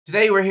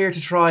Today we're here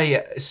to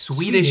try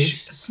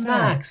Swedish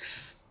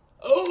Snacks.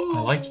 Oh,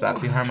 I liked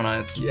that. Be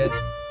harmonized. Yeah.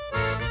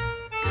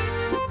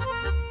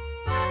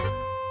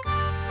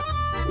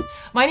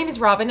 My name is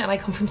Robyn and I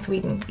come from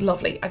Sweden.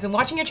 Lovely. I've been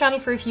watching your channel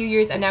for a few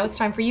years and now it's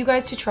time for you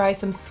guys to try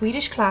some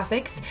Swedish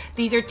classics.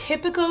 These are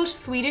typical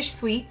Swedish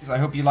sweets. I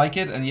hope you like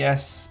it, and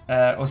yes,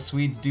 us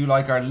Swedes do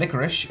like our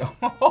licorice.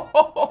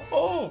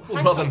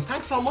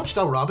 Thanks so much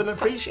though, Robyn. I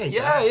appreciate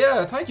that.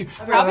 Yeah, thank you.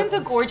 Robyn's a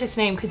gorgeous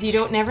name because you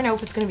don't never know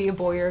if it's going to be a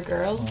boy or a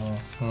girl.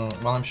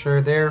 Well, I'm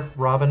sure they're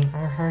Robyn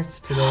our hearts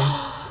today.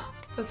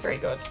 That's very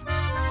good.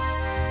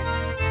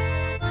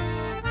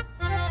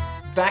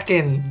 Back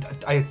in,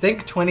 I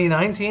think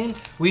 2019,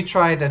 we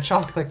tried a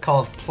chocolate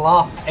called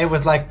Plop. It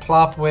was like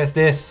Plop with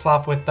this,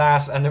 Plop with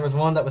that, and there was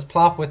one that was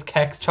Plop with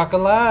Kex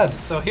Chocolate.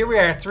 So here we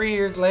are 3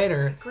 years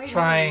later,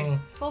 trying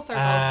full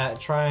circle.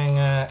 trying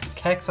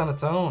Kex on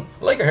its own.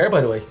 I like your hair, by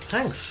the way.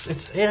 Thanks.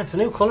 It's a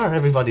new colour,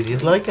 everybody. Do you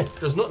like it?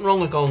 There's nothing wrong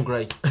with going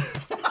grey.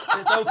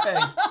 It's okay.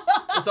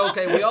 It's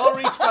okay. We all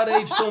reach that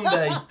age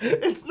someday.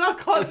 It's not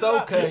called It's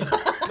okay.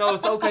 No,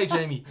 it's okay,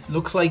 Jamie.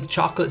 Looks like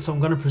chocolate, so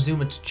I'm gonna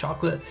presume it's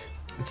chocolate.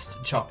 It's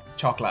chocolate.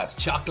 Chocolate.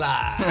 Chocolate.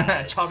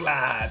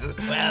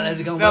 Well, how's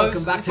it going? No,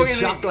 Welcome back to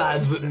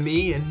Chocolads with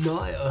me and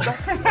Niall.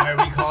 Why are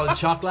we called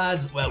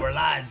Chocolads? Well, we're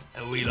lads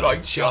and we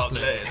like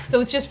chocolate. So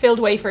it's just filled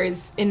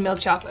wafers in milk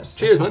chocolate.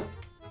 Cheers, man.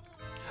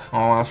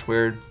 Oh, that's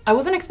weird. I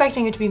wasn't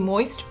expecting it to be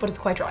moist, but it's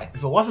quite dry.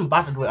 If it wasn't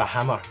battered with a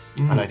hammer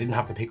and I didn't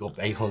have to pick up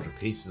 800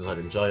 pieces, I'd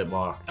enjoy it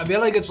more. I feel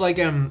like it's like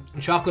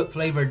chocolate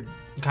flavoured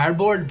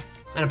cardboard.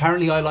 And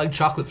apparently I like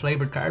chocolate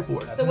flavoured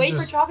cardboard. The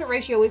wafer chocolate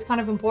ratio is kind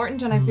of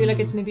important and I feel like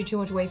it's maybe too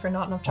much wafer,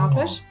 not enough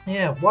chocolate.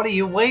 Yeah, what are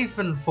you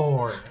wafing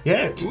for?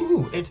 Yeah, it's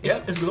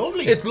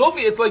lovely. It's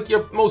lovely. It's like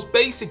your most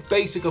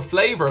basic of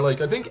flavour. Like,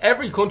 I think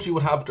every country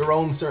would have their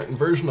own certain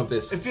version of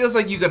this. It feels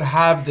like you could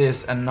have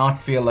this and not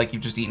feel like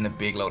you've just eaten a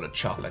big load of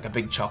chocolate, like a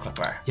big chocolate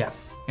bar. Yeah.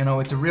 You know,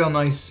 it's a real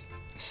nice,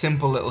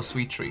 simple little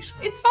sweet treat.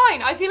 It's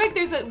fine. I feel like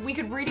we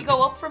could really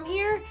go up from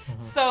here.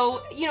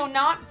 So, you know,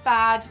 not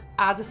bad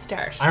as a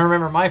start. I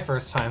remember my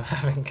first time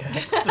having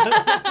Kex.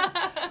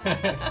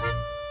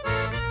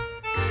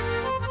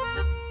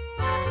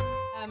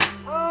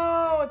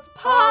 Oh, it's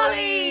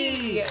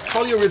Polly!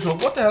 Polly Original.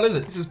 What the hell is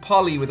it? This is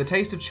Polly with a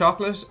taste of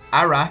chocolate,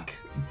 arak,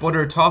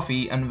 butter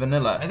toffee, and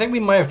vanilla. I think we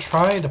might have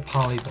tried a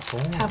Polly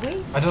before. Have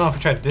we? I don't know if we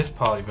tried this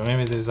Polly, but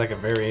maybe there's like a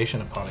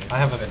variation of Polly. I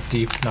have a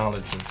deep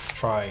knowledge of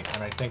try,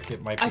 and I think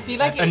it might be I feel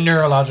like a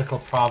neurological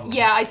problem.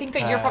 Yeah, I think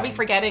that you're probably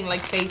forgetting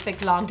like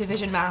basic long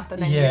division math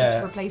and then you just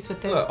replace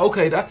with the...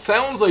 Okay, that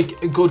sounds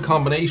like a good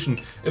combination.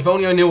 If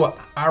only I knew what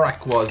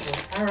arak was.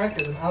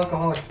 Arak is an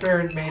alcoholic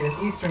spirit made in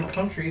eastern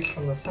countries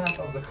from the sap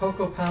of the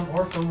cocoa palm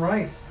or from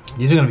rice.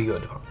 These are gonna be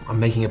good. I'm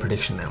making a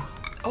prediction now.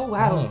 Oh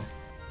wow.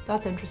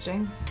 That's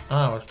interesting.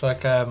 Oh, it's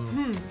like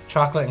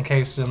chocolate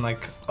encased in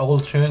like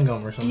old chewing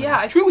gum or something.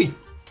 Yeah. Chewy.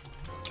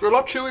 They're a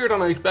lot chewier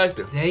than I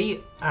expected. They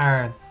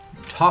are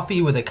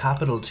toffee with a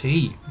capital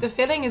T. The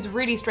filling is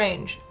really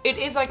strange. It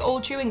is like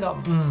old chewing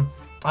gum.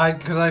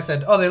 Because I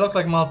said, oh, they look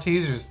like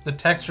Maltesers. The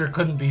texture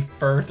couldn't be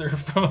further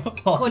from a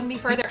Malteser. Couldn't be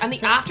further. And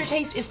the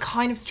aftertaste is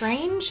kind of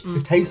strange.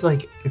 It tastes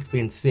like it's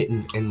been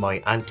sitting in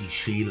my Auntie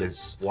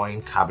Sheila's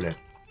wine cabinet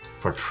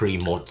for 3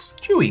 months.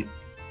 Chewy.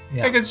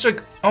 Yeah. Like it's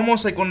like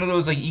almost like one of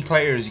those like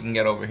eclairs you can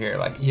get over here.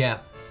 Like Yeah.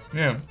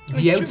 yeah.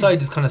 The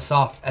outside is kind of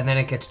soft and then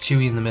it gets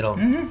chewy in the middle.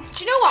 Do you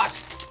know what?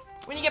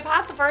 When you get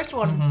past the first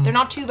one, they're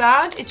not too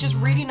bad. It's just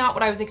really not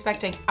what I was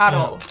expecting at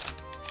all.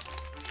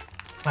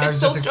 It's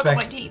so stuck in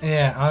my teeth.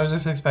 Yeah, I was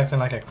just expecting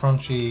like a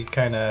crunchy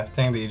kind of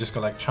thing that you just go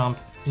like chomp.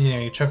 You know,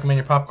 you chuck them in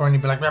your popcorn,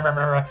 you'd be like, rah, rah,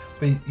 rah, rah.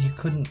 But you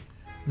couldn't.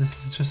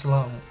 This is just a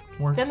lot of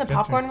work. Then the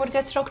popcorn would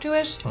get stuck to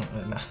it.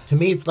 No. To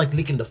me, it's like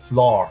licking the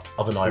floor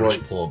of an Irish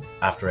pub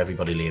after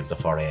everybody leaves at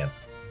 4 AM.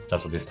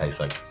 That's what this tastes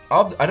like.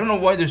 I don't know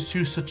why there's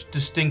two such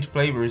distinct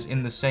flavors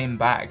in the same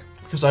bag.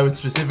 Because I would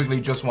specifically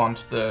just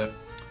want the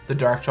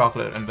dark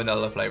chocolate and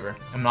vanilla flavor.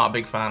 I'm not a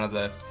big fan of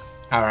the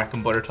arak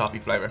and butter toffee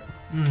flavor.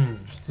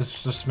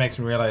 This just makes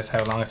me realize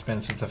how long it's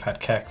been since I've had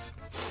Kex.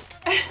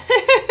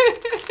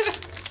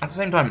 At the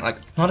same time, like,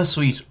 not a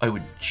sweet I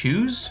would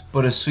choose,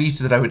 but a sweet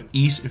that I would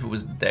eat if it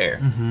was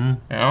there. You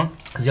know?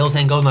 Because the old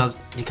saying goes now,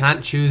 you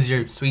can't choose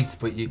your sweets,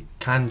 but you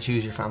can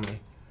choose your family.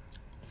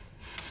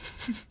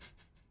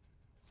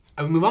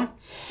 Are we move on?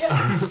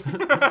 Yeah.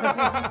 Look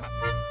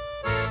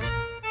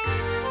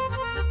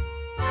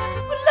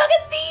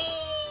at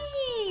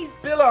these!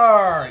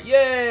 Billar!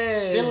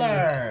 Yay!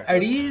 Billar! Are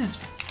these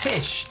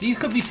fish? These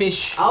could be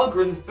fish.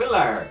 Algren's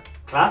Billar,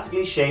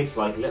 classically shaped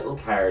like little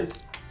cars.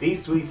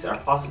 These sweets are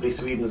possibly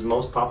Sweden's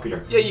most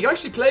popular. Yeah, you can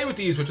actually play with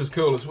these, which is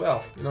cool as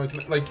well. You know, you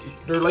can, like,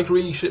 they're like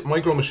really shit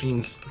micro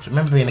machines. Do you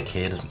remember being a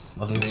kid?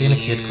 Wasn't being a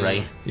kid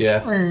great?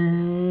 Yeah.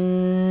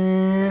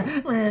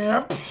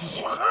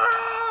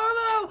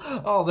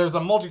 Oh, there's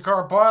a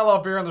multi-car pile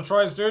up here in the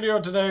Troy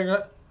studio today.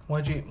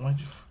 Why'd you?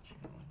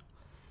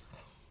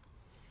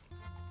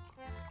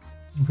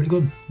 Pretty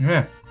good.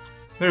 Yeah.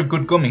 They're a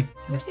good gummy.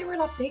 I wish they were a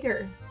lot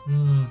bigger.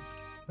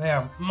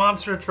 Yeah,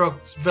 monster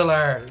trucks,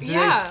 Villar.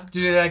 Yeah.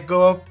 Do they like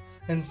go up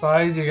in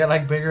size. You get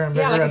like bigger and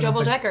bigger. Yeah, like a and it's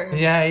double decker.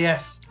 Yeah,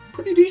 yes.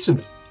 Pretty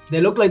decent. They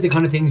look like the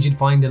kind of things you'd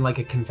find in like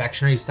a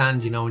confectionery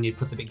stand, you know, and you'd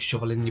put the big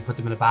shovel in, you put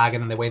them in a bag,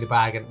 and then they weigh the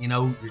bag, and you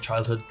know, your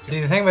childhood. See,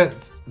 the thing about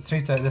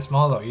sweets that this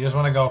small though, you just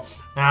want to go,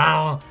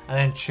 "Ow," and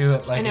then chew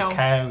it like a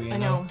cow. You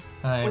know?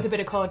 With a bit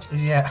of cud.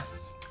 Yeah.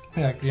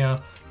 Like, you know,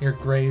 you're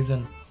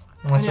grazing.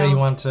 And that's what you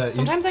want to.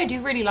 Sometimes I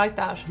do really like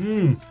that.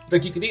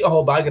 Like you could eat a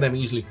whole bag of them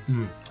easily.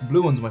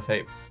 Blue one's my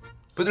fave.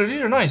 But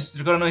these are nice.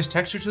 They've got a nice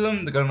texture to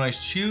them. They've got a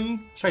nice chew.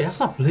 Sorry, that's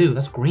not blue,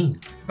 that's green.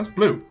 That's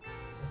blue.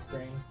 That's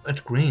green. That's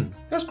green.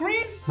 That's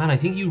green. Man, I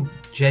think you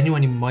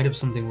genuinely might have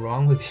something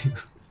wrong with you.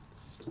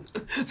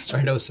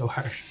 Sorry, that was so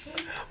harsh.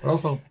 But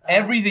also,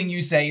 Everything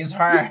you say is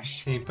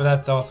harsh. See, but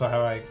that's also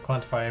how I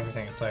quantify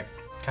everything. It's like,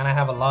 can I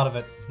have a lot of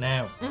it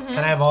now? Can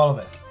I have all of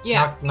it?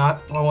 Yeah.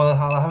 Not oh, well,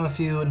 I'll have a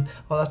few and,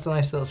 well, that's a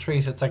nice little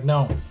treat. It's like,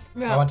 no.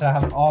 Yeah. I want to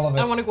have all of it.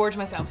 I want to gorge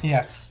myself.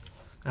 Yes.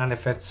 And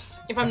if it's...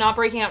 If I'm not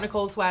breaking out in a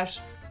cold sweat.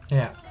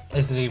 Yeah.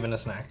 Is it even a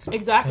snack?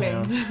 Exactly. You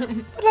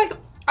know? But like,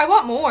 I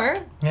want more.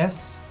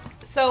 Yes.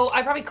 So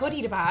I probably could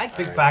eat a bag.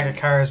 Big bag of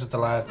cars with the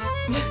lads.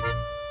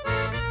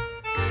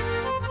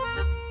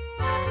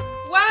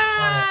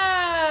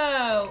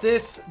 Wow!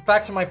 This,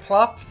 back to my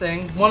plop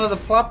thing, one of the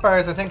plop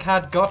bars I think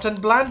had gut and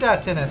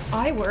blandat in it.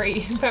 I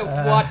worry about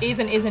what is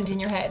and isn't in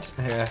your head.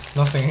 Yeah,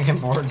 nothing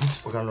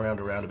important. We're going around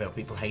and round about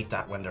people hate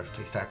that when they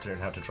start to learn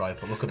how to drive,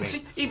 but look at me.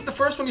 See, even the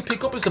first one you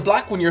pick up is the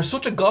black one. You're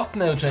such a goth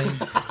now, James.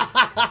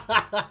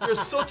 You're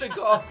such a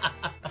goth.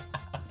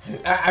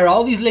 are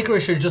all these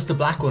licorice or just the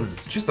black ones?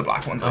 It's just the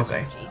black ones, I'd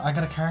say. I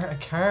got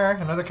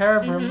another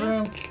car, vroom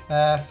vroom.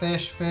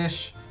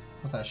 Fish.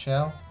 What's that, a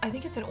shell? I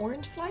think it's an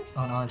orange slice.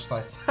 Oh, an orange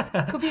slice.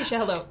 Could be a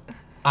shell though.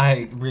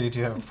 I really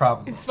do have a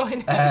problem. It's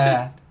fine.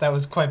 That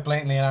was quite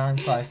blatantly an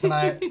orange slice. And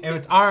if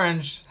it's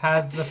orange,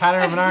 has the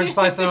pattern of an orange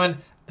slice, and I went,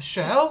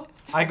 shell?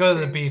 I go to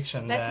the beach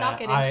and Let's not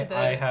get into the...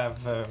 I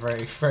have a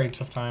very, very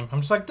tough time. I'm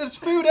just like, there's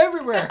food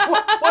everywhere.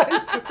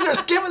 You're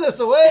just giving this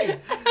away.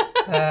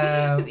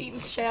 Just eating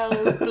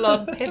shells,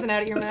 blood pissing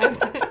out of your mouth.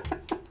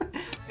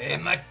 Hey,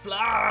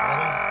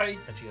 McFly!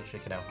 And she'll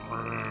shake it out.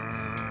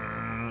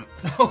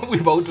 We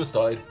both just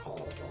died.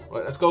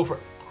 Right, let's go for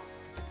it.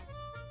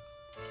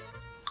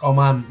 Oh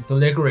man, the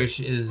licorice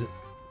is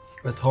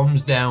a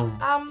thumbs down.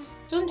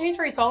 Doesn't taste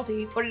very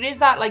salty, but it is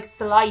that like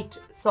slight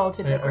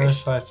salted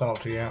licorice. Slice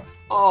salty, yeah.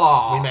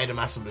 Oh, We made a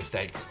massive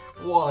mistake.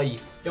 why? You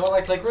don't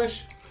like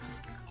licorice?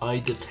 I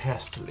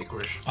detest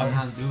licorice. I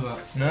can't do that.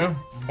 No.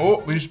 Oh,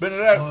 we spit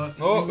it out.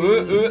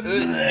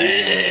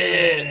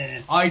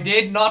 I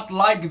did not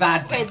like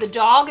that. Okay, the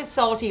dog is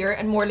saltier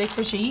and more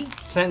licoricey.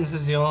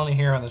 Sentences you'll only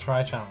hear on the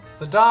Try channel.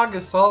 The dog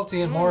is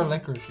salty and more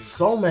licoricey.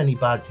 So many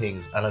bad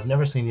things, and I've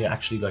never seen you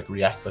actually like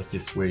react like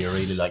this, where you're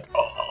really like,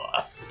 oh.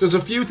 There's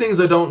a few things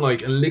I don't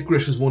like, and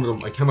licorice is one of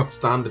them. I cannot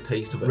stand the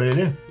taste of it.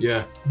 Really?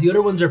 Yeah. The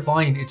other ones are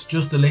fine. It's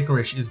just the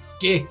licorice is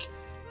gick.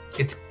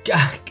 It's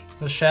gack.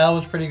 The shell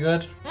was pretty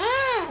good.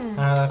 I'm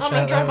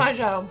gonna try my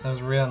shell. That was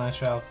a real nice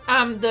shell.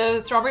 The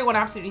strawberry one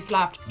absolutely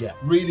slapped. Yeah.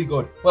 Really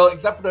good. Well,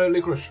 except for the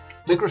licorice.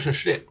 Licorice is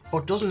shit.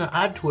 But doesn't it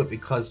add to it,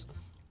 because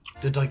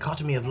the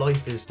dichotomy of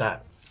life is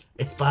that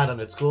it's bad and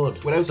it's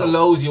good. Without So- the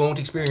lows, you won't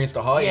experience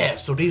the highs. Yeah,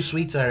 so these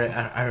sweets are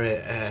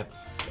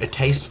a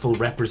tasteful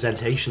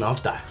representation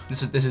of that.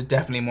 This is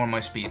definitely more my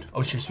speed.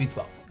 Oh, it's your sweet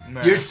spot.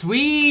 Yeah. Your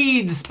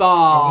sweet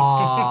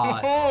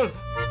spot.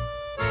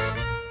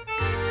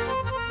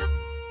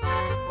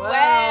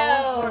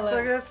 Well, Looks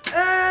like this.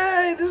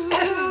 Hey, this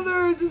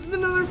is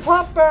another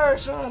plop bar,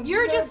 Sean.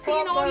 you're just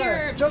seeing all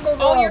your Jungle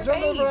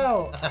faves.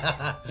 Row.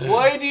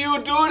 Why do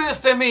you do this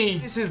to me?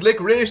 This is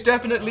licorice,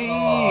 definitely.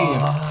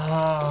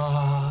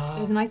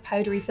 There's a nice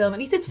powdery film. At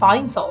least it's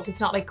fine salt. It's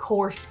not like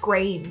coarse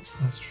grains.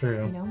 That's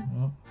true. You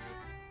know.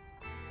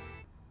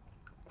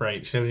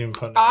 Right, she doesn't even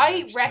put.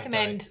 I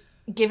recommend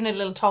giving it a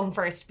little tongue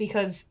first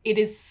because it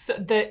is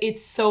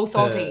it's so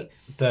salty.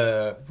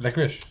 The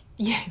licorice.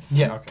 Yes.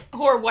 Yeah. Okay.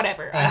 Or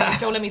whatever.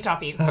 Don't let me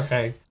stop you.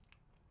 Okay.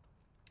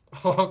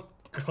 Oh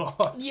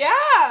God.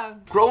 Yeah.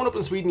 Growing up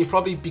in Sweden, you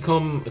probably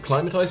become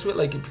acclimatized to it.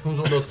 Like, it becomes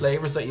one of those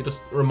flavors that you just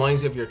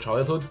reminds you of your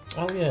childhood.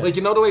 Oh yeah. Like,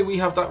 you know the way we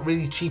have that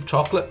really cheap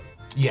chocolate?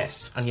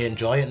 Yes, and you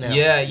enjoy it now.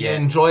 Yeah, you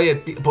enjoy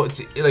it, but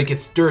it's like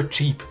it's dirt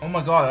cheap. Oh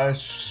my god, that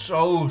is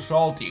so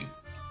salty.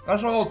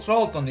 That's all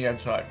salt on the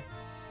outside.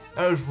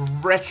 That is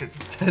wretched.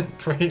 It's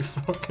pretty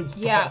fucking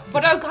salty. Yeah.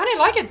 But I kind of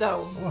like it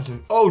though.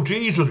 Oh,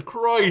 Jesus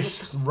Christ.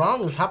 What's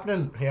wrong is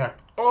happening here?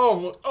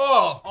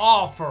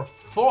 Oh, for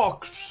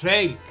fuck's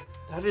sake.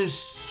 That is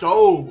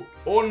so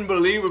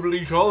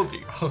unbelievably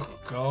salty. Oh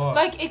God.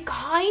 Like it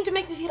kind of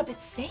makes me feel a bit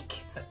sick.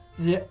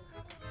 Yeah.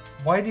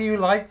 Why do you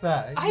like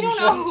that? I You don't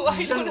shouldn't- know. you I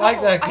don't shouldn't know.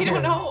 like that, I don't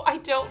Kieran. know. I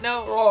don't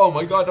know. Oh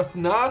my god, that's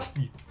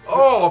nasty.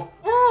 Oh,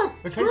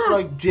 It tastes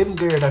like gym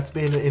gear that's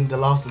been in the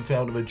lost and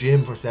found of a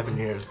gym for 7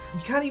 years.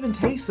 You can't even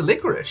taste the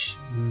licorice.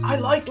 I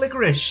like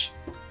licorice.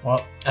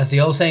 Well, As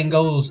the old saying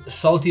goes,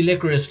 salty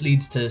licorice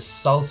leads to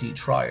salty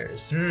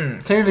triers.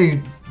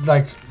 clearly,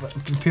 like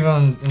people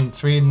in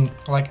Sweden,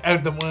 like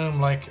out the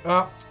womb, like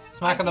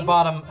smack on the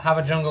bottom, have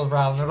a jungle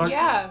vral. They're like,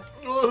 Yeah.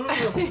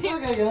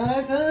 Okay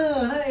guys,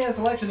 now a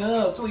selection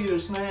of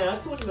Swedish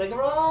Snacks. What do you think of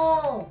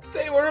all?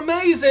 They were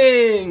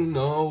amazing!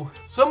 No.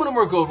 Some of them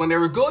were good. When they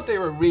were good, they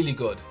were really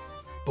good.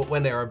 But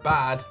when they were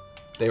bad,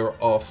 they were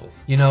awful.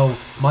 You know,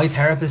 my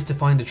therapist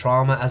defined a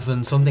trauma as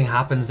when something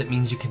happens that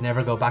means you can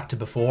never go back to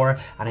before,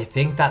 and I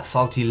think that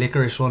salty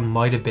licorice one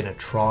might have been a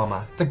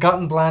trauma. The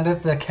Gotten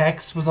Blanded, the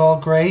Kex was all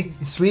great.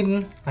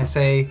 Sweden, I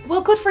say.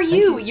 Well, good for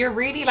you. You're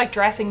really like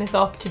dressing this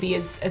up to be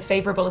as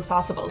favourable as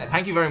possible.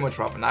 Thank you very much,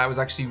 Robyn. That was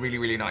actually really,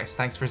 really nice.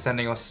 Thanks for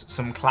sending us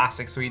some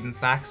classic Sweden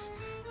snacks.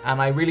 And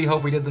I really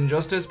hope we did them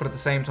justice, but at the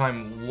same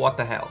time, what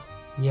the hell?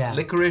 Yeah.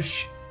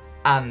 Licorice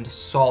and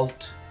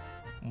salt.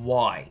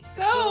 Why?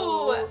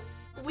 So,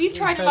 we've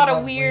tried a lot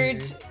of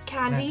weird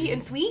candy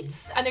and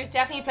sweets, and there's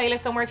definitely a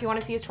playlist somewhere if you want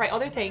to see us try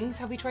other things.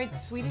 Have we tried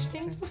Swedish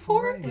things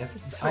before? This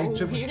is so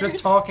was weird. just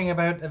talking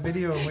about a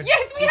video. In which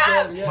Yes, we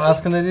have! What else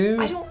can I do?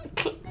 I don't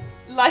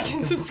like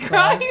and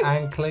subscribe.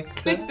 And click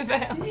Click the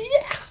bell.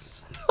 Yes!